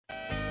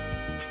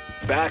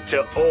Back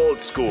to old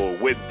school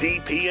with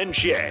DP and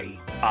J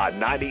on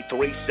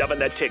 93.7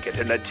 The Ticket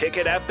and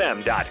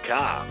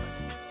theticketfm.com.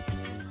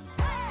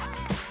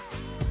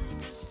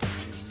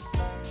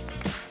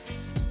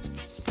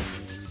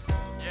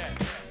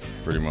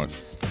 Pretty much.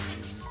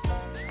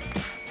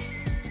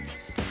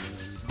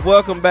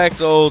 Welcome back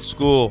to old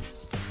school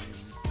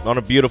on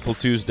a beautiful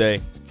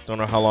Tuesday. Don't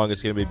know how long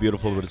it's going to be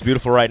beautiful, but it's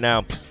beautiful right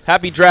now.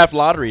 Happy Draft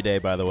Lottery Day,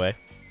 by the way,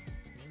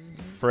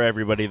 for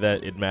everybody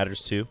that it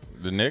matters to.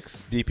 The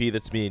Knicks? DP,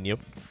 that's me and you.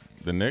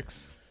 The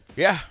Knicks?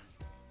 Yeah.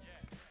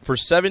 For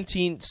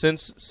 17,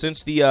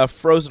 since the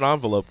frozen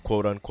envelope,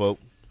 quote unquote,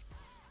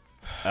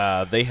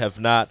 they have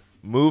not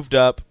moved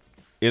up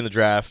in the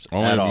draft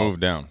Only at all.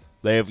 moved down.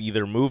 They have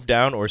either moved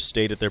down or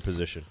stayed at their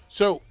position.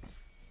 So,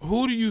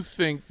 who do you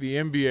think the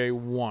NBA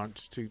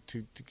wants to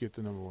get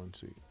the number one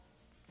seed,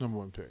 number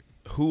one pick?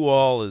 Who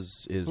all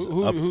is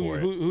up for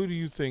it? Who do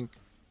you think?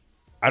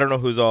 I don't know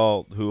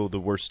who the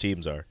worst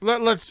teams are.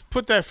 Let's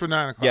put that for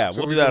 9 o'clock. Yeah,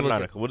 so we'll do that at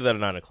 9 o'clock. We'll do that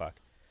at 9 o'clock.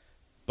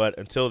 But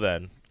until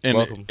then,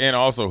 welcome. And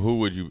also,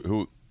 we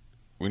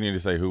need to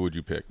say who would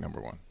you pick number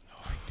one?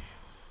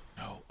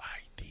 No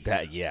idea.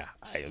 That yeah.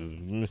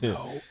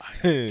 No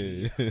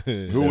idea.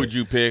 Who would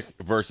you pick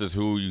versus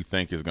who you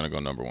think is going to go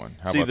number one?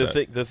 How See, about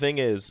that? the thing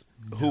is,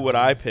 who would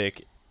I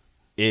pick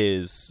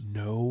is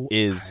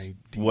idea.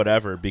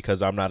 whatever,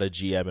 because I'm not a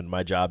GM and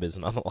my job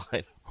isn't on the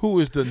line. Who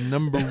is the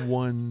number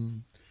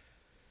one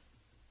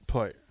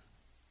player?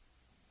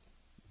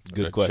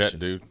 Good That question, Chet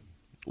dude.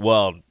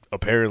 Well,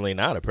 apparently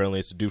not. Apparently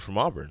it's a dude from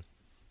Auburn.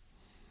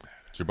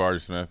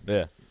 Jabari Smith.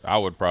 Yeah. I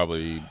would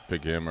probably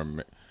pick him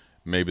or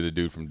maybe the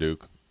dude from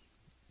Duke.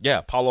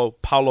 Yeah, Paulo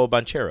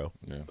Banchero.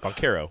 Yeah.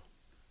 Banchero.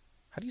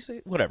 How do you say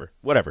it? Whatever.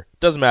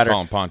 Doesn't matter.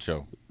 Call him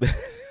Poncho.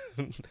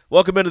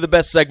 Welcome into the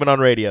best segment on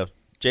radio.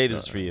 Jay, this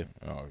is for you.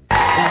 Oh. Woke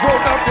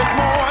up this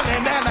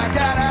morning and I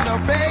got out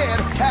of bed.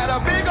 Had a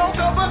big old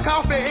cup of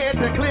coffee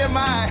to clear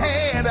my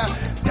head.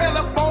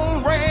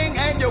 Telephone rang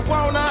and you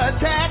wanna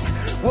chat?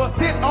 Well,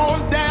 sit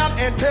on down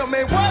and tell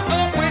me what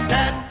up with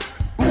that.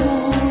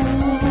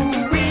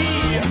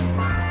 Ooh-wee.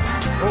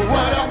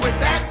 What up with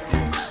that?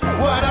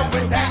 What up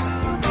with that?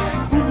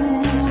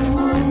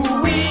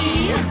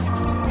 Ooh-wee.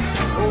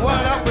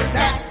 What up with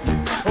that?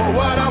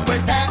 What up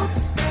with that?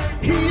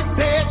 He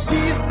said,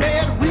 she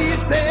said, we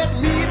said,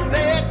 me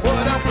said,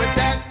 what up with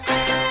that?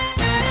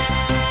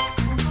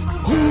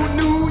 Who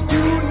knew,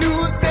 you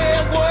knew,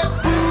 said what,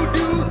 who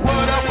do,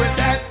 what up with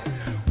that?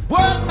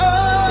 What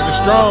up Finish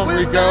strong, with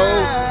Rico.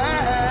 that?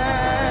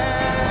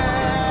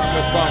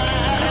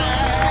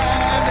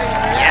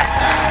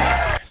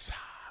 Yes, sir.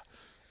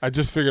 I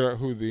just figured out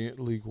who the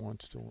league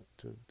wants to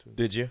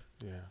Did you?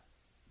 yeah.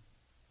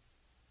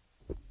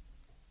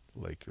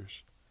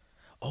 Lakers.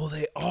 Oh,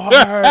 they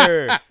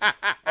are.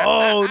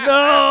 Oh,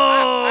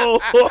 no.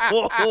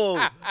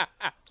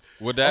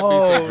 Would that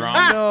be some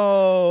drama?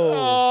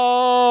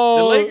 No.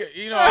 The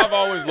Lakers, I've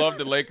always loved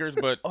the Lakers,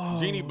 but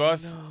Jeannie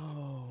Buss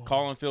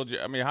calling Phil.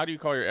 I mean, how do you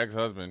call your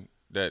ex-husband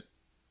that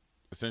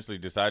essentially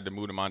decided to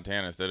move to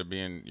Montana instead of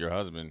being your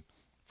husband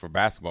for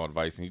basketball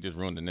advice, and he just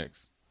ruined the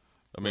Knicks?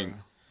 I mean,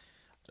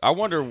 I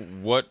wonder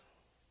what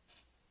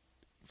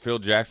Phil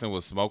Jackson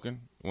was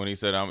smoking when he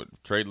said, "I'm gonna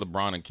trade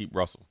LeBron and keep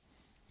Russell."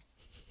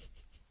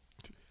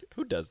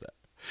 Who does that?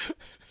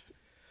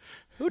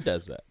 Who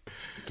does that?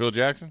 Phil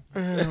Jackson?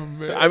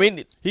 I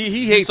mean,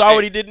 He hates. saw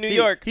what he did in New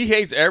York. He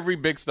hates every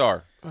big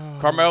star.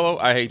 Carmelo,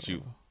 I hate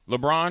you.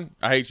 LeBron,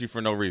 I hate you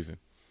for no reason.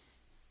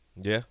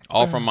 Yeah.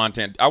 All from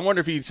Montana. I wonder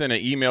if he sent an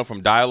email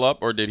from dial-up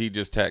or did he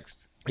just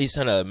text? He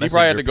sent a messenger. He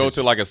probably had to go picture.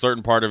 to like a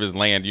certain part of his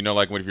land. You know,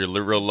 like when if you're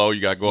real low,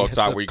 you got to go up Yes,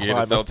 top where you can hit a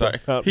climb cell up the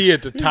tower. mountain. He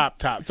at the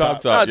top. No,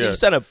 top, he yeah.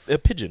 sent a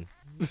pigeon.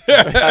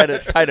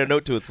 tied a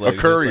note to its leg. A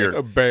courier.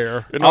 A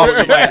bear. Off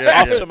to my,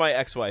 Yeah. off to my A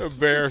ex-wife.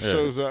 bear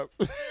shows up.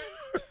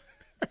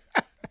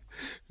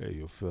 Hey,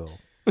 you Phil.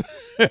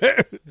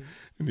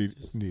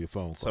 Need a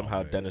phone call.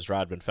 Somehow man. Dennis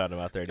Rodman found him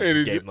out there and And just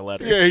he gave ju- him the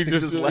letter. Yeah, he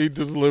left.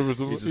 delivers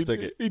him. He just took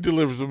it. He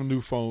delivers him a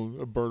new phone,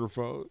 a burner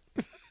phone.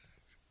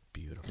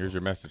 Beautiful. Here's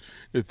your message.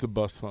 It's the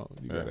bus phone.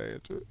 You Yeah. gotta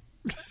answer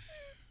it.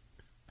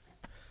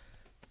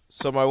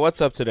 So my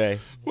what's up today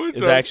What's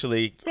is up?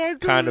 actually Talk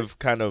to kind me.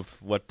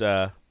 of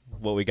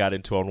what we got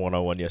into on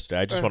 101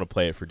 yesterday. I just want to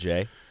play it for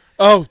Jay.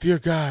 Oh dear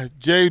God,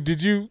 Jay,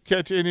 did you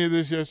catch any of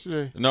this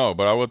yesterday? No,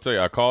 but I will tell you,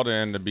 I called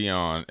in to be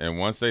on, and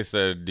once they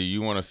said, "Do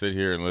you want to sit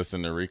here and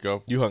listen to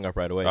Rico?" You hung up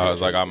right away. I was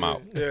like, "I'm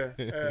out." Yeah.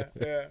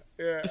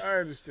 I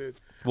understood.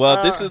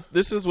 well,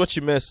 this is what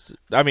you missed.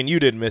 I mean, you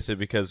didn't miss it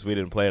because we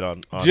didn't play it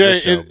on Jay,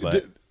 this show.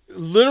 But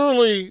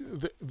literally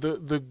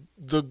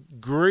the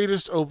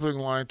greatest opening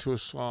line to a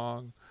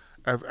song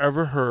I've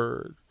ever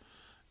heard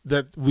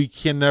that we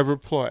can never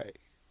play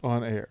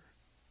on air.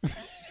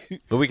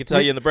 But we can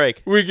tell you in the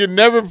break. We can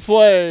never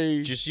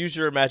play. Just use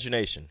your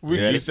imagination.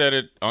 You said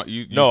it.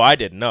 No, I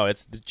didn't. No,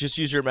 it's just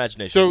use your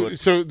imagination.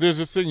 So there's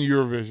this thing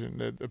Eurovision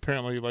that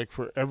apparently, like,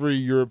 for every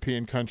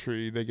European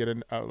country, they get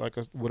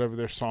whatever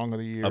their song of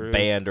the year is.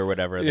 Band or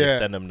whatever. Yeah. They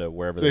send them to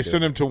wherever they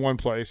send them to one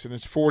place, and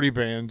it's 40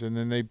 bands, and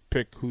then they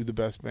pick who the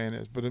best band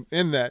is. But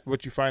in that,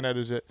 what you find out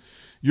is that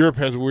Europe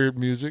has weird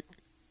music.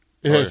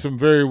 It has some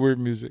very weird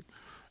music.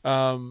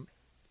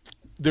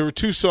 There were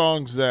two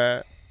songs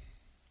that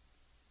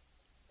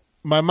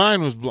my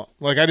mind was blown.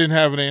 Like, I didn't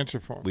have an answer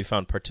for them. We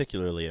found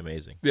particularly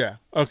amazing. Yeah.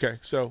 Okay.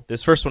 So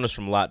this first one is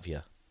from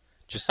Latvia.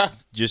 Just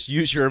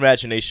use your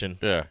imagination.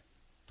 Yeah.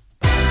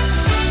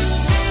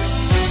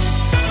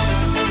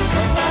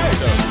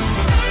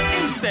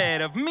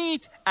 Instead of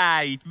meat,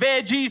 I eat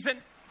veggies and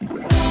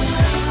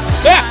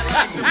I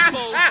like them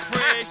both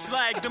fresh,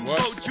 like them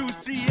both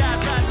juicy. I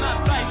ride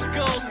my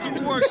bicycle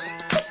to work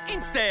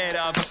instead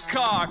of a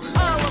car.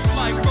 All of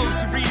my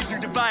groceries are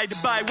divided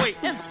by weight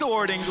and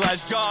stored in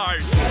glass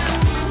jars.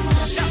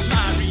 Got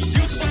my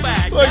reusable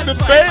bag. Like the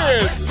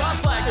band is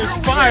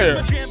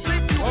fire.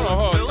 Hold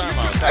on,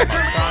 time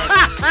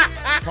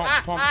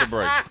out. Pump the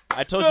brake.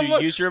 I told you,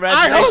 use your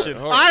imagination.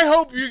 I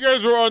hope you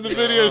guys were on the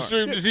video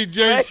stream to see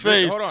Jay's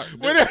face. Hold on.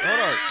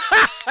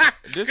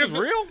 This is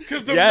real?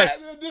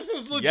 Yes. This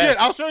is legit. Yes.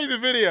 I'll show you the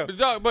video.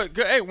 But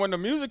hey, when the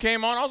music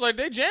came on, I was like,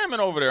 they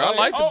jamming over there. I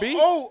like the beat.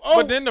 oh,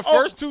 but then the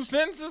first two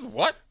sentences,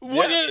 what?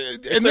 What? Yeah.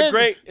 And then,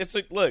 It's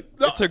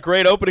a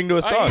great opening to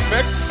a song.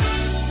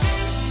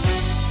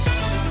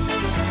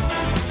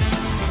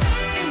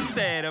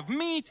 Instead of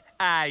meat,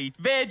 I eat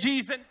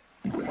veggies and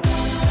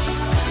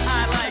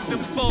I like them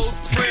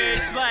both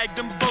fresh, like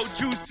them both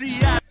juicy.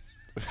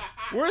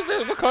 Where is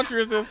this? What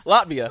country is this?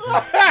 Latvia.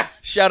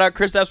 Shout out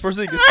Kristaps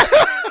Porzingis.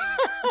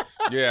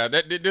 Yeah,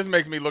 this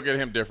makes me look at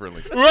him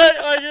differently. right?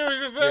 Like, it was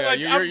just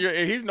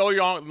He's no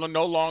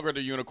longer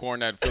the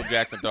unicorn that Phil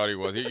Jackson thought he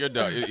was. You're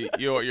done.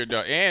 You're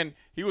done. And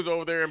he was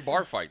over there in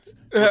bar fights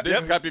with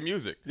this type of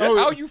music. How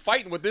are you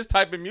fighting with this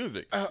type of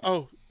music?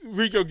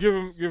 Rico, give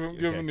him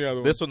the other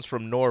one. This one's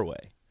from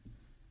Norway.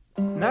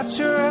 Not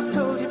sure I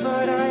told you,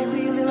 but I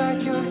really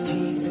like your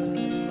teeth.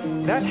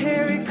 That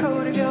hairy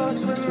coat of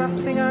yours with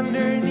nothing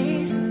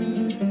underneath.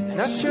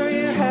 Not sure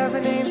you have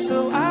a name,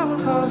 so I will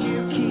call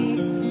you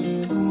Keith.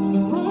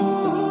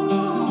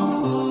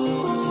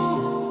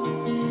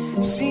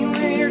 Seen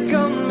where you're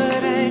going,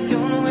 but I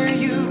don't know where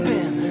you've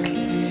been.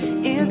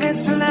 Is it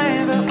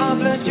saliva or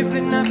blood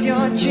dripping off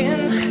your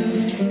chin?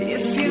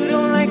 If you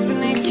don't like the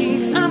name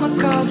Keith, I'ma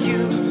call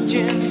you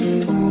Jim.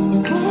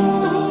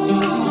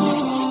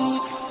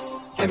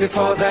 And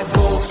before that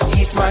wolf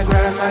eats my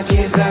grandma,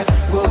 give that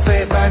wolf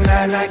a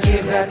banana,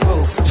 give that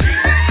wolf.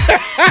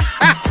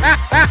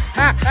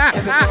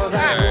 And before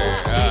that wolf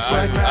eats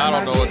my grandma, I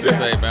don't know what to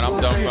say, man.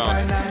 I'm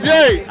dumbfounded.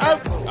 Jay,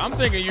 I'm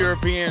thinking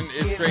European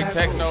is straight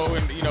techno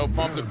and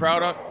pump the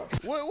crowd up.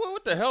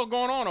 What the hell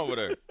going on over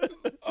there?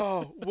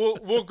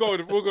 we'll go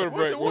to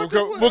break. We'll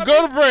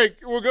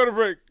go to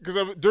break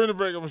because during the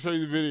break I'm gonna show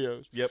you the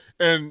videos. Yep,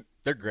 and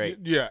they're great.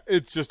 Yeah,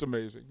 it's just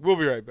amazing. We'll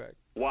be right back.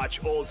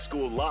 Watch Old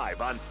School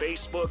live on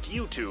Facebook,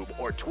 YouTube,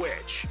 or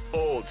Twitch.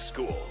 Old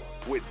School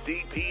with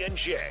DP and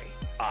J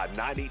on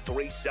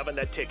 93.7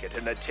 The Ticket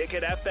and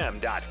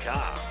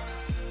theticketfm.com.